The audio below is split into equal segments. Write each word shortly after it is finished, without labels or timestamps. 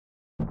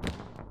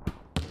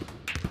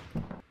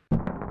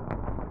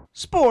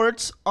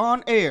Sports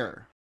on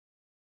Air.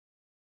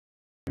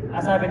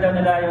 Sabi daw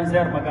nila yun,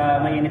 sir, pag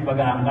mainit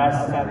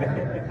mag-aangkas.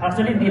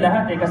 Actually, hindi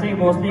lahat kasi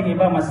mostly yung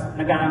iba mas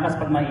nag-aangkas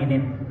pag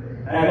mainit.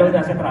 Lalo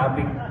na sa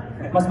traffic.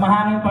 Mas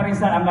mahangin pa rin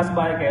sa angkas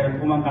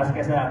biker umangkas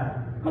kaysa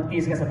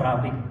magtiis ka sa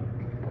traffic.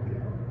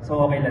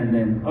 So okay lang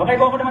din. Okay,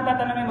 kung ako naman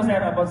tatanungin mo,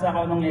 sir, about sa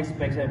ako nung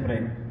i-expect,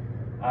 syempre.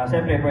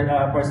 Syempre,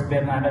 first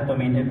bear na to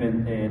main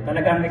event.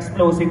 Talagang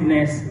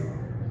explosiveness.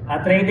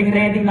 At ready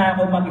na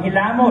ako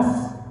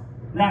maghilamos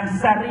ng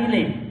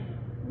sarili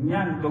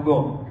niyang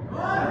dugo.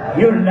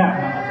 Yun lang.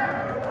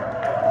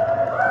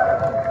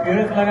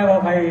 Curious lang ako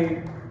kay,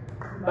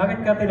 bakit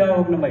ka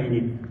tinawag na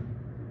mainit?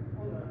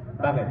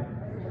 Bakit?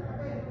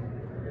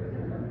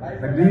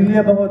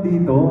 Nagliliyab ako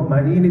dito,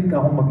 mainit ka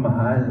akong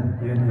magmahal.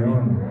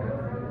 Yun.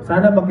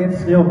 Sana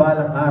mag-gets nyo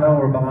balang araw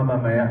or baka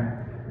mamaya.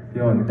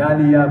 Yun,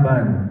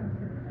 kaliyaban.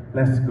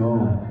 Let's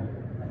go.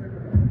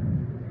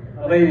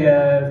 Okay,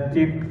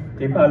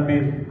 Chief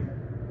Alvin,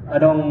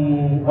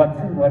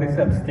 what is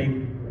at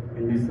stake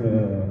in this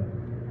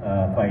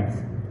fights?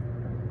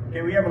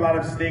 Okay, we have a lot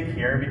of stake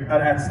here,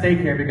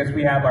 because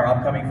we have our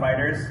upcoming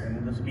fighters,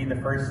 and this will be the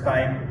first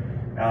time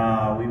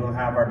we will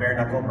have our bare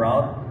knuckle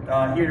brawl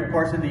here, of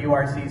course, in the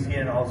URCC,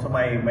 and also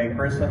my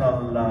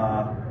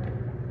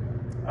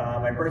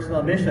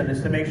personal mission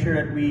is to make sure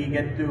that we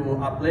get to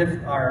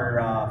uplift our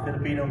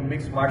Filipino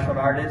mixed martial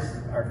artists,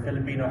 our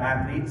Filipino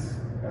athletes,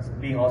 as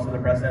being also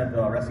the president of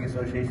the Wrestling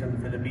Association of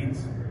the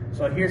Philippines.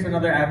 So here's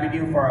another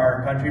avenue for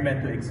our countrymen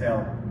to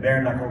excel: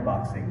 bare knuckle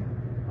boxing.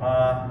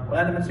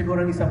 Wala naman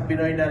siguro isang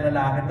Pinoy na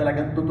lalaki,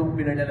 talagang tutong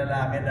Pinoy na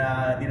lalaki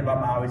na hindi na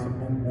mapaawi sa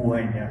buong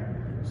buhay niya.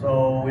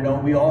 So,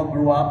 we all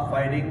grew up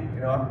fighting,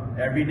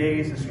 every day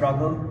is a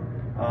struggle.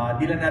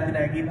 Di lang natin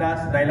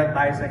nakikita, dahil lang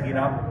tayo sa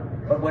hirap.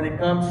 But when it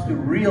comes to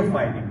real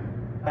fighting,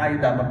 tayo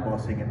dapat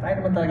bossing. And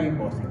tayo naman talaga yung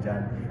bossing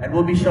dyan. And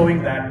we'll be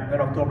showing that on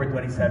October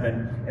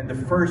 27 in the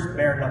first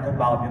bare knuckle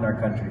bout in our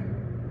country.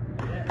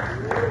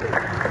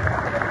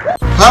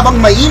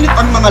 Habang mainit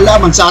ang mga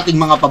laban sa ating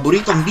mga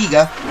paboritong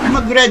liga,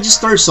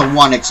 mag-register sa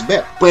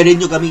 1xBet. Pwede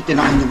nyo gamitin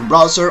ang inyong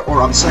browser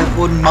or ang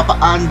cellphone,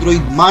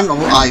 mapa-Android man o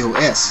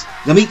iOS.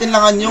 Gamitin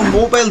lang ang inyong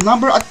mobile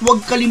number at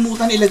huwag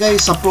kalimutan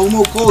ilagay sa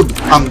promo code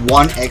ang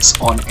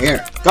 1x on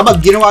air.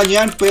 Kapag ginawa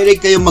nyo yan,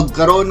 pwede kayong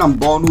magkaroon ng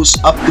bonus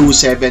up to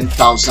 7,000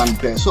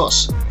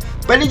 pesos.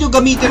 Pwede nyo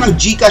gamitin ang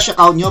GCash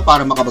account nyo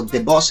para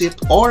makapag-deposit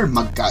or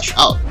mag-cash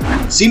out.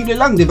 Simple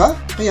lang, di ba?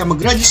 Kaya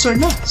mag-register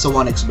na sa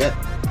 1xBet.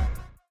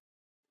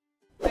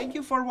 Thank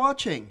you for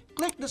watching.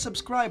 Click the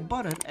subscribe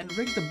button and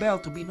ring the bell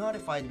to be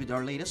notified with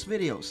our latest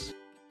videos.